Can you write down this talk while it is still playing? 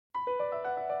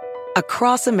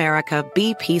Across America,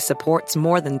 BP supports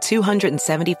more than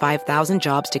 275,000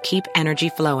 jobs to keep energy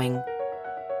flowing.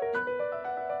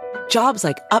 Jobs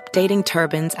like updating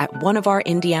turbines at one of our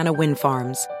Indiana wind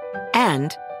farms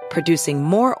and producing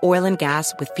more oil and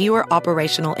gas with fewer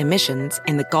operational emissions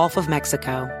in the Gulf of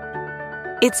Mexico.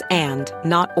 It's and,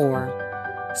 not or.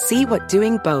 See what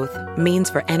doing both means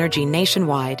for energy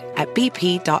nationwide at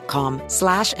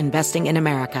bp.com/investing in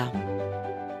America.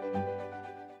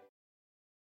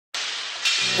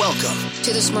 Welcome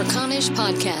to the Smerconish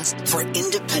Podcast for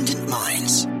Independent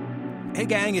Minds. Hey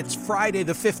gang, it's Friday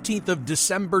the 15th of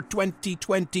December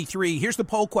 2023. Here's the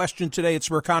poll question today at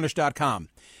Smerconish.com.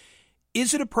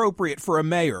 Is it appropriate for a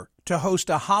mayor to host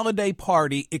a holiday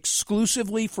party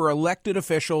exclusively for elected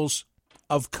officials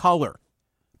of color?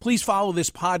 Please follow this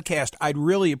podcast. I'd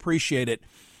really appreciate it.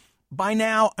 By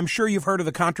now, I'm sure you've heard of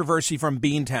the controversy from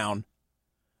Beantown.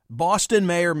 Boston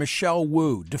Mayor Michelle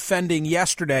Wu defending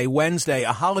yesterday, Wednesday,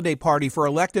 a holiday party for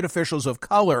elected officials of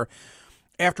color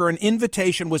after an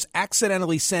invitation was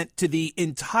accidentally sent to the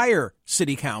entire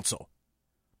city council.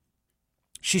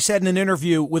 She said in an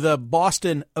interview with a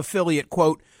Boston affiliate,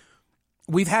 quote,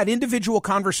 "We've had individual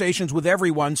conversations with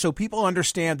everyone so people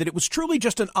understand that it was truly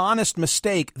just an honest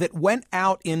mistake that went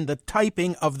out in the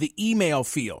typing of the email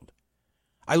field.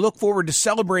 I look forward to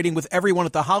celebrating with everyone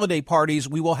at the holiday parties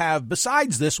we will have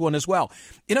besides this one as well."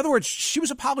 In other words, she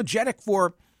was apologetic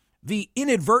for the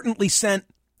inadvertently sent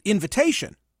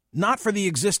invitation, not for the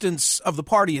existence of the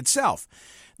party itself.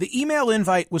 The email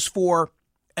invite was for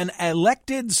an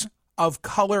Electeds of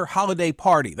Color holiday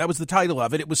party. That was the title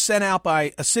of it. It was sent out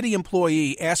by a city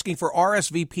employee asking for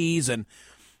RSVPs and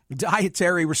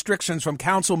dietary restrictions from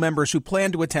council members who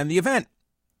plan to attend the event.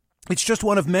 It's just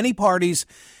one of many parties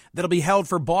that'll be held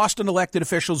for Boston elected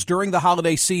officials during the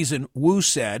holiday season, Wu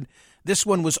said. This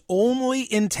one was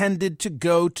only intended to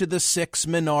go to the 6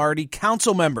 minority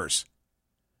council members.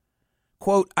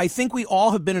 Quote, "I think we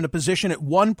all have been in a position at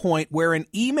one point where an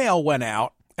email went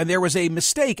out and there was a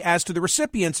mistake as to the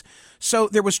recipients. So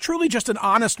there was truly just an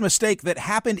honest mistake that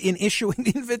happened in issuing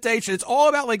the invitation." It's all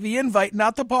about like the invite,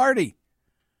 not the party.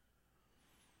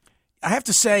 I have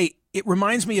to say, it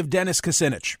reminds me of Dennis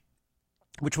Kucinich,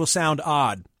 which will sound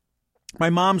odd. My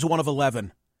mom's one of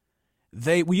 11.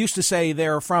 We used to say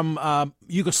they're from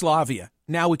Yugoslavia.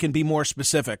 Now we can be more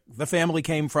specific. The family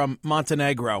came from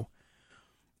Montenegro.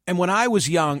 And when I was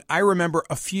young, I remember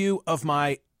a few of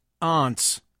my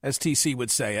aunts, as TC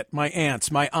would say it, my aunts,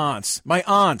 TC.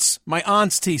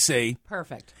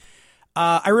 Perfect.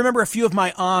 I remember a few of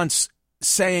my aunts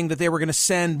saying that they were going to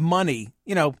send money,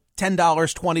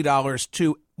 $10, $20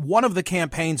 to one of the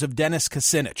campaigns of Dennis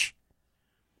Kucinich.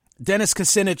 Dennis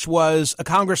Kucinich was a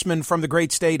congressman from the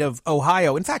great state of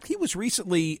Ohio. In fact, he was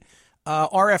recently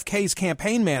RFK's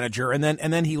campaign manager, and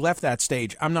then he left that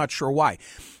stage. I'm not sure why.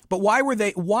 But why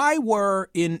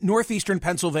were in northeastern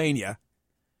Pennsylvania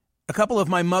a couple of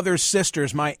my mother's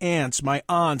sisters, my aunts,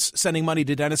 sending money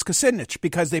to Dennis Kucinich?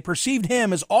 Because they perceived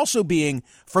him as also being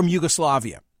from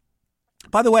Yugoslavia.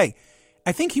 By the way,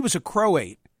 I think he was a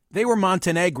Croat. They were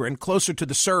Montenegrin, closer to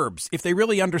the Serbs. If they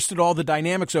really understood all the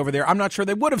dynamics over there, I'm not sure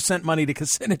they would have sent money to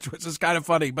Kucinich, which is kind of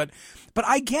funny. But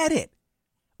I get it.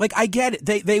 I get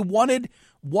it. They wanted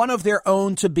one of their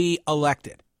own to be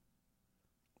elected.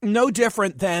 No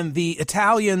different than the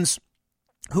Italians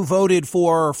who voted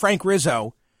for Frank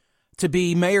Rizzo to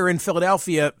be mayor in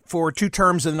Philadelphia for 2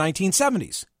 terms in the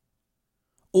 1970s.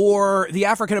 Or the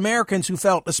African Americans who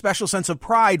felt a special sense of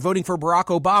pride voting for Barack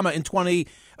Obama in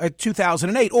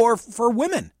 2008, or for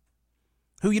women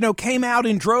who, came out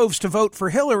in droves to vote for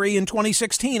Hillary in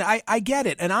 2016. I get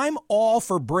it, and I'm all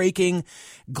for breaking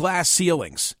glass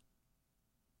ceilings.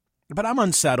 But I'm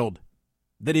unsettled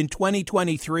that in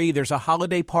 2023 there's a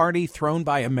holiday party thrown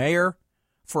by a mayor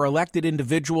for elected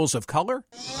individuals of color.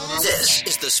 This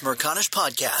is the Smerconish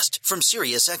Podcast from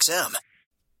SiriusXM.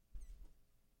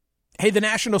 Hey, the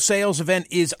national sales event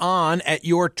is on at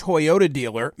your Toyota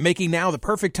dealer, making now the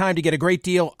perfect time to get a great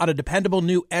deal on a dependable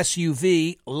new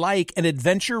SUV like an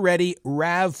adventure-ready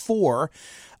RAV4.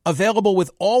 Available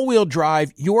with all-wheel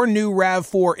drive, your new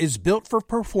RAV4 is built for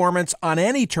performance on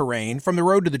any terrain, from the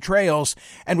road to the trails,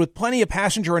 and with plenty of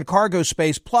passenger and cargo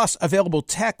space, plus available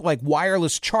tech like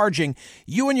wireless charging,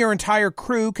 you and your entire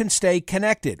crew can stay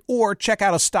connected. Or check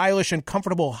out a stylish and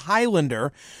comfortable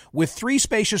Highlander with 3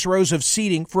 spacious rows of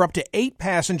seating for up to 8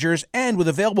 passengers, and with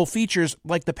available features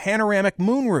like the panoramic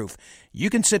moonroof. You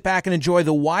can sit back and enjoy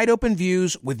the wide-open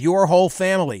views with your whole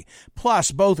family.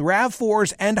 Plus, both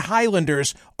RAV4s and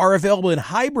Highlanders are available in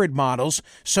hybrid models,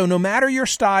 so no matter your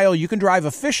style, you can drive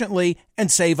efficiently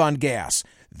and save on gas.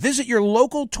 Visit your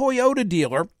local Toyota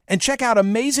dealer And check out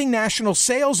amazing national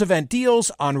sales event deals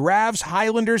on RAVs,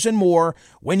 Highlanders, and more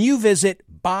when you visit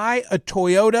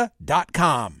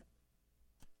buyatoyota.com.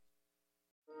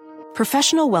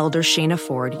 Professional welder Shayna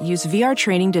Ford used VR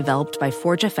training developed by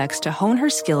ForgeFX to hone her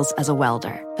skills as a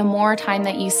welder. The more time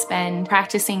that you spend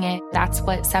practicing it, that's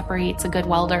what separates a good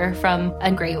welder from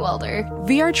a great welder.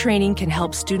 VR training can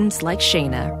help students like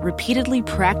Shayna repeatedly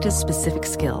practice specific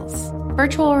skills.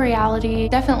 Virtual reality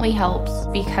definitely helps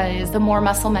because the more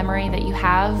muscle memory that you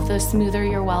have, the smoother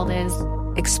your weld is.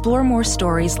 Explore more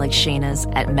stories like Shayna's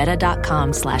at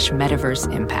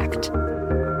meta.com/metaverseimpact.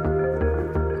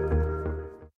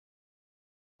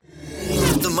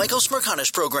 The Michael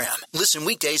Smerconish Program. Listen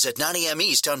weekdays at 9 a.m.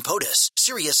 East on POTUS,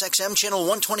 SiriusXM Channel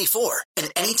 124,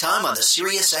 and anytime on the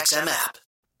SiriusXM app.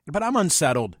 But I'm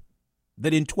unsettled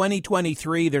that in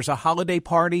 2023 there's a holiday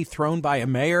party thrown by a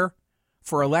mayor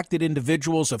for elected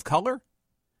individuals of color.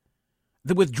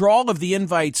 The withdrawal of the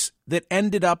invites that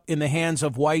ended up in the hands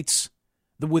of whites,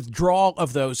 the withdrawal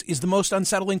of those is the most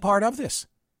unsettling part of this.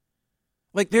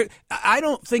 I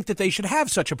don't think that they should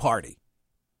have such a party.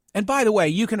 And by the way,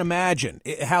 you can imagine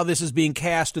how this is being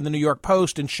cast in the New York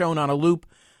Post and shown on a loop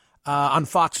on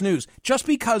Fox News. Just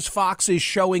because Fox is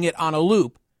showing it on a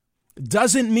loop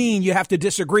doesn't mean you have to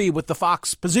disagree with the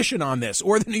Fox position on this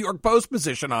or the New York Post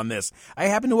position on this. I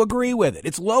happen to agree with it.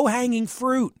 It's low-hanging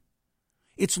fruit.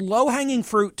 It's low-hanging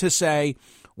fruit to say,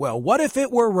 well, what if it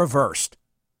were reversed?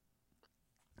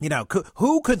 You know,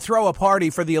 who could throw a party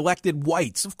for the elected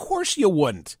whites? Of course you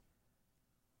wouldn't.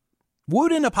 Wu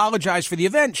didn't apologize for the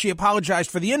event. She apologized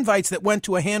for the invites that went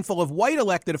to a handful of white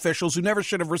elected officials who never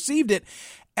should have received it.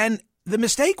 And the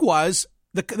mistake was,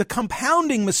 the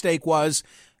compounding mistake was,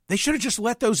 they should have just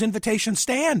let those invitations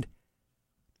stand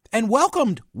and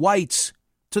welcomed whites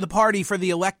to the party for the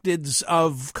electeds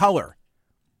of color.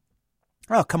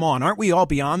 Oh, come on. Aren't we all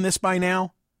beyond this by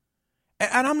now?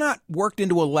 And I'm not worked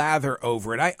into a lather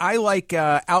over it. I like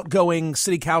outgoing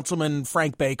city councilman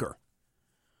Frank Baker,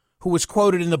 who was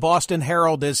quoted in the Boston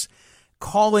Herald as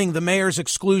calling the mayor's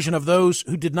exclusion of those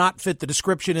who did not fit the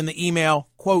description in the email,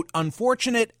 quote,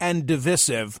 unfortunate and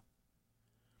divisive.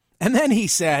 And then he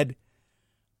said,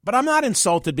 but I'm not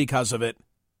insulted because of it.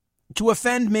 To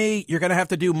offend me, you're going to have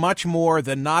to do much more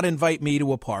than not invite me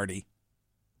to a party.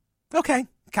 Okay,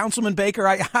 Councilman Baker,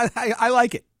 I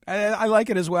like it. I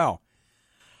like it as well.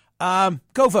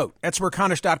 Go vote at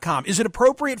Smerconish.com. Is it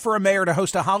appropriate for a mayor to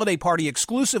host a holiday party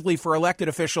exclusively for elected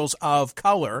officials of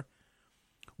color?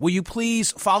 Will you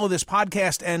please follow this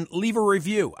podcast and leave a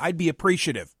review? I'd be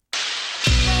appreciative.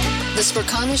 The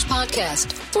Smerconish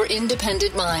Podcast for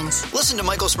independent minds. Listen to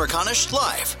Michael Smerconish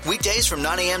live weekdays from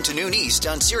 9 a.m. to noon East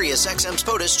on SiriusXM's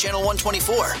POTUS Channel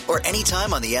 124 or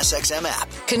anytime on the SXM app.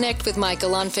 Connect with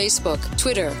Michael on Facebook,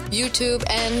 Twitter, YouTube,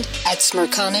 and at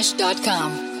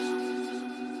Smerconish.com.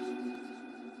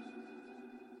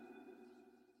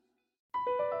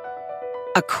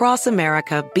 Across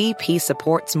America, BP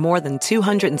supports more than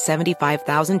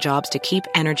 275,000 jobs to keep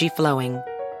energy flowing.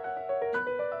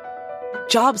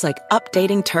 Jobs like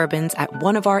updating turbines at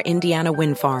one of our Indiana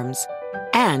wind farms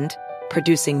and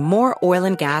producing more oil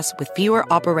and gas with fewer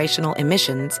operational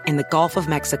emissions in the Gulf of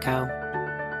Mexico.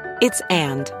 It's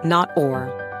and, not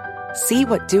or. See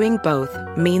what doing both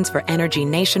means for energy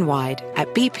nationwide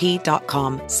at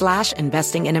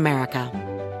bp.com/investing in America.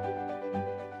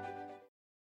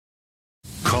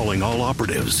 Calling all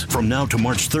operatives. From now to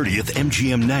March 30th,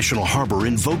 MGM National Harbor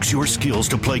invokes your skills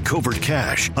to play Covert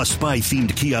Cash, a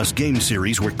spy-themed kiosk game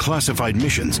series where classified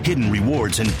missions, hidden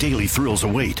rewards, and daily thrills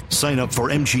await. Sign up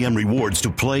for MGM Rewards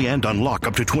to play and unlock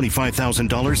up to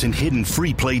 $25,000 in hidden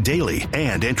free play daily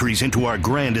and entries into our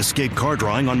Grand Escape car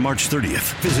drawing on March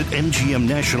 30th. Visit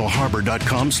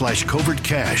mgmnationalharbor.com/Covert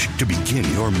Cash to begin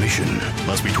your mission.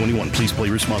 Must be 21. Please play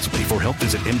responsibly. For help,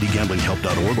 visit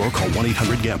mdgamblinghelp.org or call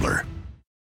 1-800-GAMBLER.